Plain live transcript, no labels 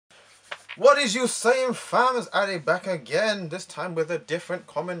What is you saying, fam? Is Addy back again, this time with a different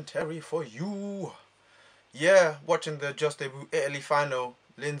commentary for you. Yeah, watching the Just Debout Italy final,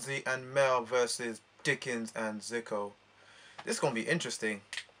 Lindsey and Mel versus Dykens and Zyko. This is gonna be interesting.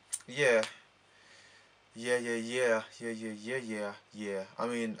 Yeah. Yeah. I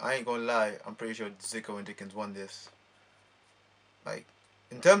mean, I ain't gonna lie, I'm pretty sure Zyko and Dykens won this. Like,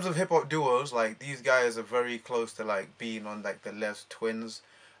 in terms of hip hop duos, like these guys are very close to like being on like the Les Twins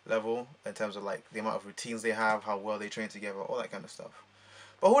level in terms of like the amount of routines they have, how well they train together, all that kind of stuff.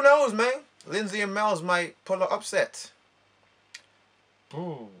 But who knows, man? Lindsey and Mel's might pull an upset.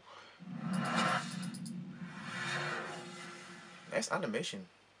 Ooh. Nice animation.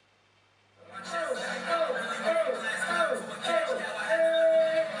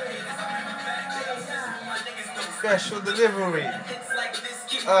 Special delivery.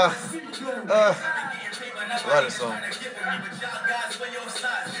 What a song.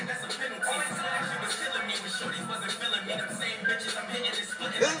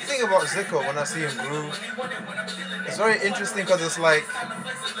 This is the thing about Zyko when I see him groove. It's very interesting because it's like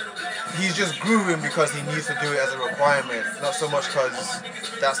he's just grooving because he needs to do it as a requirement, not so much because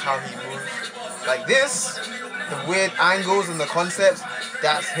that's how he moves. Like this, the weird angles and the concepts,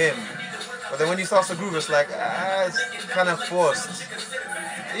 that's him. But then when he starts to groove, it's like, it's kind of forced.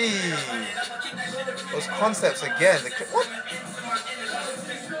 Eee. Those concepts again. What?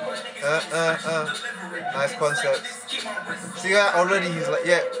 Nice concepts. See that already? He's like,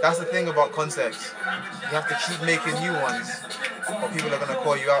 yeah, that's the thing about concepts. You have to keep making new ones, or people are gonna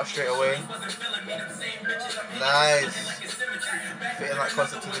call you out straight away. Nice. Fitting that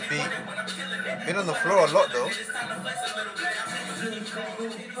concept to the beat. Been on the floor a lot though.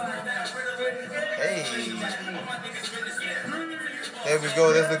 Hey. There we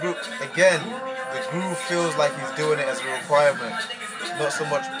go. There's the group again. The groove feels like he's doing it as a requirement, not so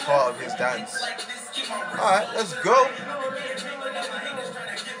much part of his dance. Alright, let's go.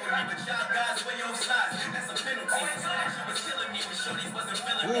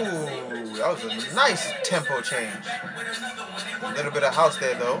 Ooh, that was a nice tempo change. A little bit of house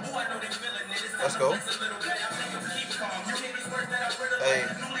there though. Let's go.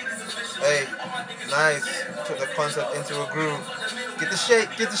 Hey, nice. Took the concept into a groove. Get the shake.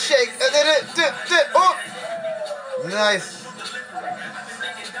 Oh, nice.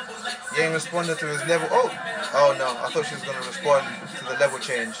 He ain't responded to his level. Oh no, I thought she was gonna respond to the level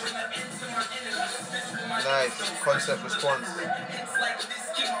change. Nice concept response.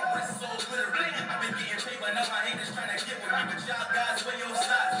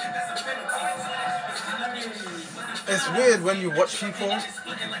 It's weird when you watch people.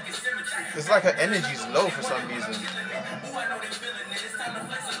 It's like her energy's low for some reason.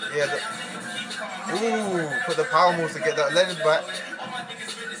 Yeah. Put the power moves to get that. Let it back.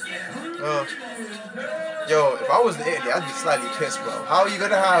 Yo, if I was in Italy, I'd be slightly pissed, bro. How are you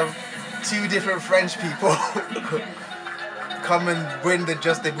gonna have two different French people come and win the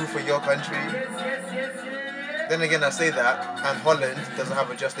Just Debout for your country? Then again, I say that, and Holland doesn't have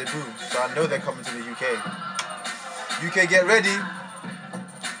a Just Debout, so I know they're coming to the UK. UK, get ready.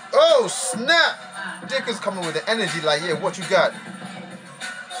 Oh, snap! Dykens coming with the energy like, yeah, what you got?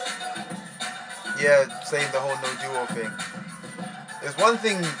 Yeah, saying the whole no duo thing. It's one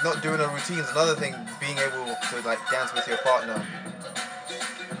thing not doing a routine, it's another thing being able to like dance with your partner.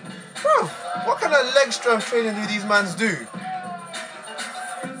 Bro, what kind of leg strength training do these mans do?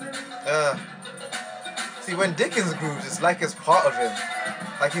 See, when Dykens grooves, it's like it's part of him.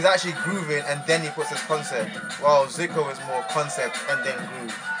 Like he's actually grooving and then he puts his concept. While Zyko is more concept and then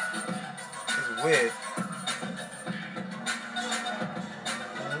groove. It's weird.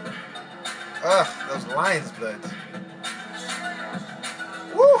 Those lines, blood.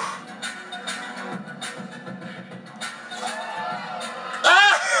 Woo!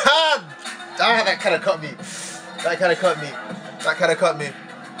 That kind of cut me.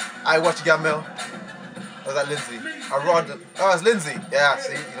 I watch you, Mel. Was that Lindsey? Oh, it's Lindsey. Yeah,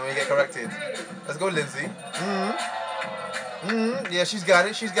 see, you know, you get corrected. Let's go, Lindsey. Yeah, she's got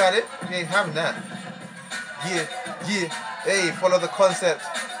it. You ain't having that. Yeah. Hey, follow the concept.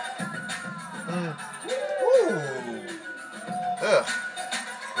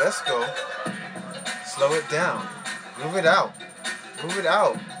 Let's go. Slow it down. Move it out.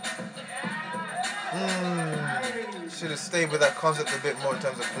 Should have stayed with that concept a bit more in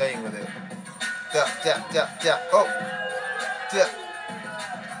terms of playing with it. Oh.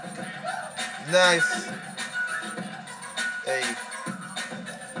 Nice. Hey.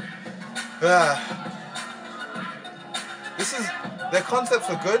 Their concepts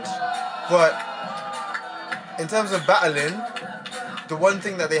are good, but in terms of battling, the one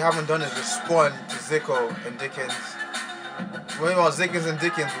thing that they haven't done is respond to Zyko and Dykens. Meanwhile, Zyko and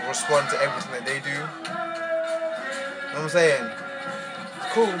Dykens will respond to everything that they do. You know what I'm saying?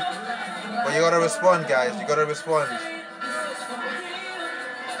 It's cool. But you gotta respond, guys. You gotta respond.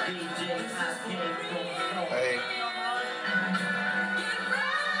 Hey.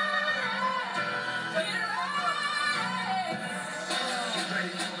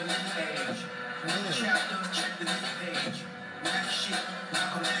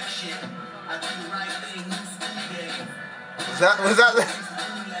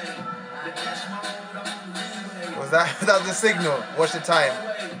 Was that the signal? Watch the time.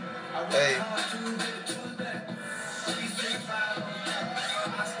 Hey.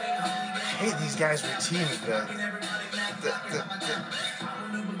 I hate these guys' routines, man.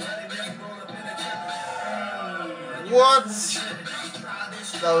 What?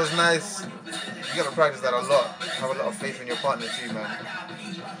 That was nice. You gotta practice that a lot. Have a lot of faith in your partner too, man.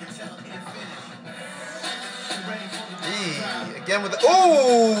 Again with the ooh!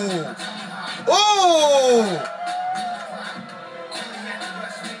 Ooh!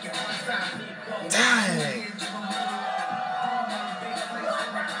 Dang!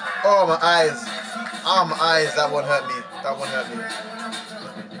 Oh, my eyes. Oh, my eyes. That one hurt me. That one hurt me.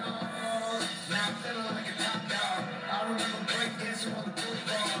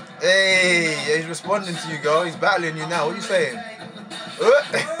 Hey, he's responding to you, girl. He's battling you now. What are you saying?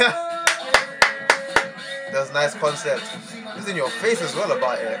 That's a nice concept. It's in your face as well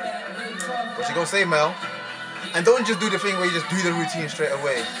about it. What you gonna say, Mel? And don't just do the thing where you just do the routine straight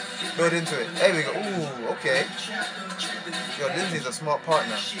away. Build into it. There we go. Ooh, okay. Yo, Lindsey's a smart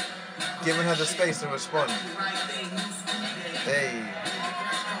partner. Giving her the space to respond. Hey.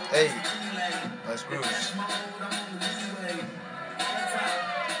 Hey. Nice grooves.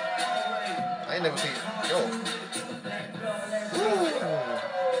 I ain't never seen. Yo.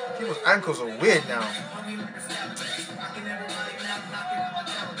 Ooh. People's ankles are weird now.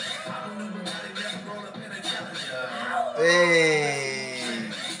 Hey.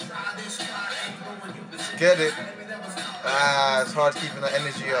 Let's get it. Ah, it's hard keeping that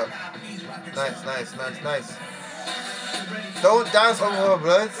energy up. Nice, nice, nice, nice. Don't dance over her,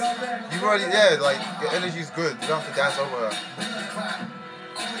 blood. You've already, yeah, like, your energy's good. You don't have to dance over her.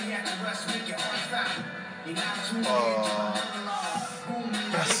 Oh.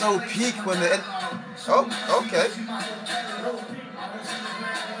 That's so peak when the oh, okay.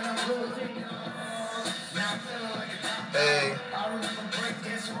 Hey.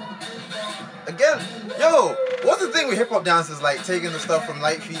 Again, yo, what's the thing with hip-hop dancers, like taking the stuff from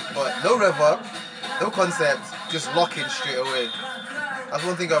light feet, but no rev up, no concept, just locking straight away. That's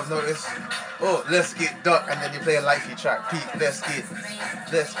one thing I've noticed. Oh, let's get duck, and then you play a light feet track. Peak, let's get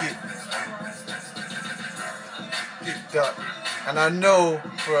duck. And I know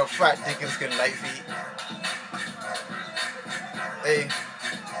for a fact Dykens can light feet. Hey,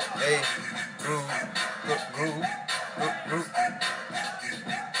 hey, groove.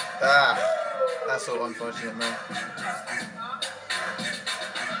 Ah, that's so unfortunate, man.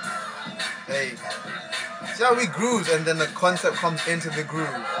 Hey, see how we grooves and then the concept comes into the groove.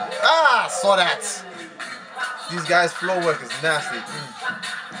 Ah, saw that. These guys' flow work is nasty.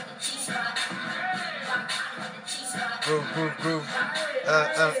 Groove.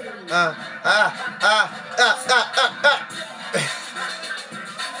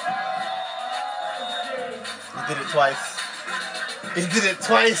 He did it twice. He did it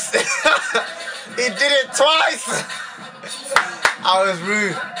twice. He did it twice. I was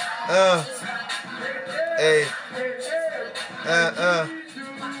rude. Hey.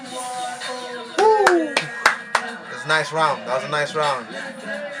 Woo. That's a nice round. That was a nice round.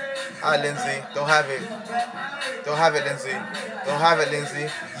 Alright, Lindsey. Don't have it. Don't have it, Lindsey. Don't have it, Lindsey.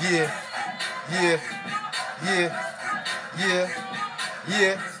 Yeah.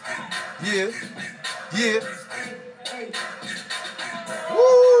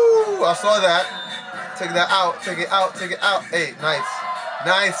 Woo! I saw that. Take that out. Take it out. Hey, nice.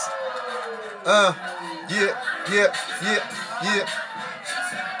 Yeah.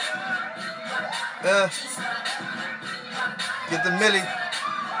 Get the milli.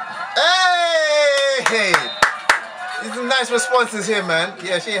 Hey! These are nice responses here, man.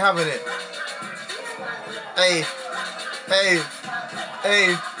 Yeah, she ain't having it. Hey.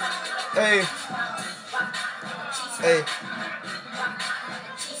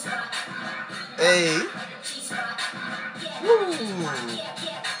 Woo.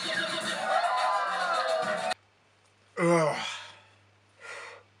 Ugh.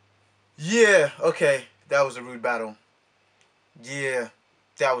 Yeah, okay. That was a rude battle. Yeah,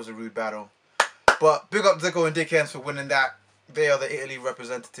 that was a rude battle. But big up Zyko and Dykens for winning that. They are the Italy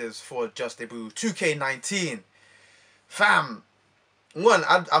representatives for Just Debout 2K19. Fam, one,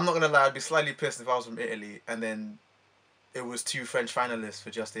 I'm not gonna lie, I'd be slightly pissed if I was from Italy and then it was 2 French finalists for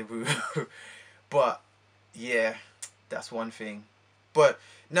Just Debout. But yeah, that's one thing. But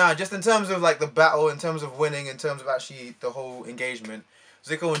nah, just in terms of like the battle, in terms of winning, in terms of actually the whole engagement,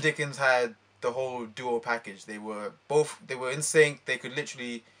 Zyko and Dykens had the whole duo package. They were in sync. They could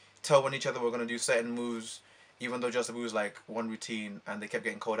literally tell when each other were gonna do certain moves, even though Just Debout was like one routine, and they kept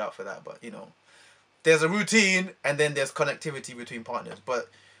getting called out for that. But you know, there's a routine and then there's connectivity between partners. But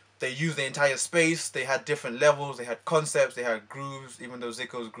they used the entire space. They had different levels. They had concepts. They had grooves. Even though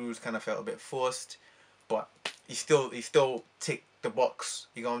Zyko's grooves kind of felt a bit forced, but he still ticked the box.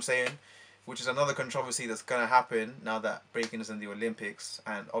 You know what I'm saying? Which is another controversy that's gonna happen now that breaking is in the Olympics,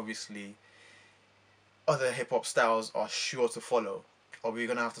 and obviously other hip hop styles are sure to follow. Or we're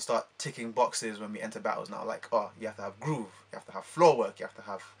gonna have to start ticking boxes when we enter battles now. Like, oh, you have to have groove. You have to have floor work. You have to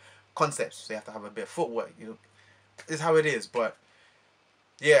have concepts. So you have to have a bit of footwork. You know, it's how it is. But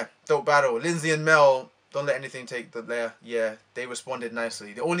yeah, dope battle. Lindsey and Mel, don't let anything take the layer. Yeah, they responded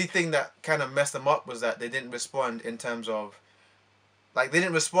nicely. The only thing that kind of messed them up was that they didn't respond in terms of,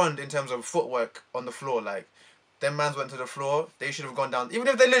 footwork on the floor. Like, them mans went to the floor. They should have gone down. Even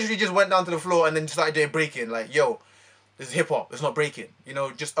if they literally just went down to the floor and then started doing breaking. Like, yo, this is hip hop. It's not breaking. You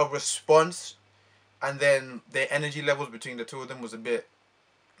know, just a response. And then their energy levels between the two of them was a bit,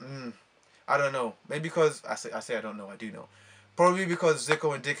 I don't know. Maybe because, I say I don't know. I do know. Probably because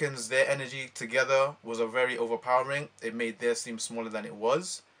Zyko and Dykens, their energy together was a very overpowering. It made theirs seem smaller than it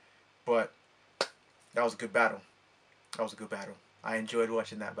was. But that was a good battle. That was a good battle. I enjoyed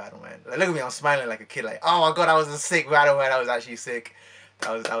watching that battle, man. Like, look at me, I'm smiling like a kid. Like, oh my god, that was a sick battle, man. That was actually sick.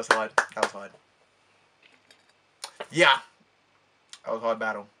 That was hard. That was hard. Yeah. That was a hard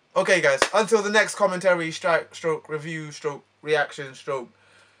battle. Okay, guys. Until the next commentary, stroke review, stroke reaction, stroke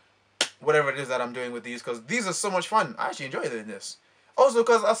whatever it is that I'm doing with these, because these are so much fun. I actually enjoy doing this. Also,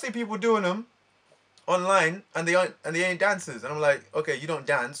 because I see people doing them online and they ain't dancers, and I'm like, okay, you don't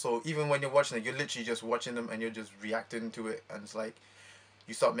dance, so even when you're watching it, you're literally just watching them and you're just reacting to it, and it's like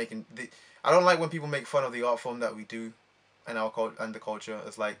you start making I don't like when people make fun of the art form that we do and the culture.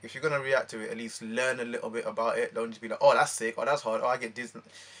 It's like, if you're gonna react to it, at least learn a little bit about it. Don't just be like, oh, that's sick, oh, that's hard, oh, I get Disney.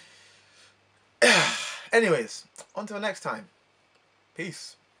 Anyways, on to the next time.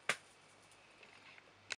 Peace.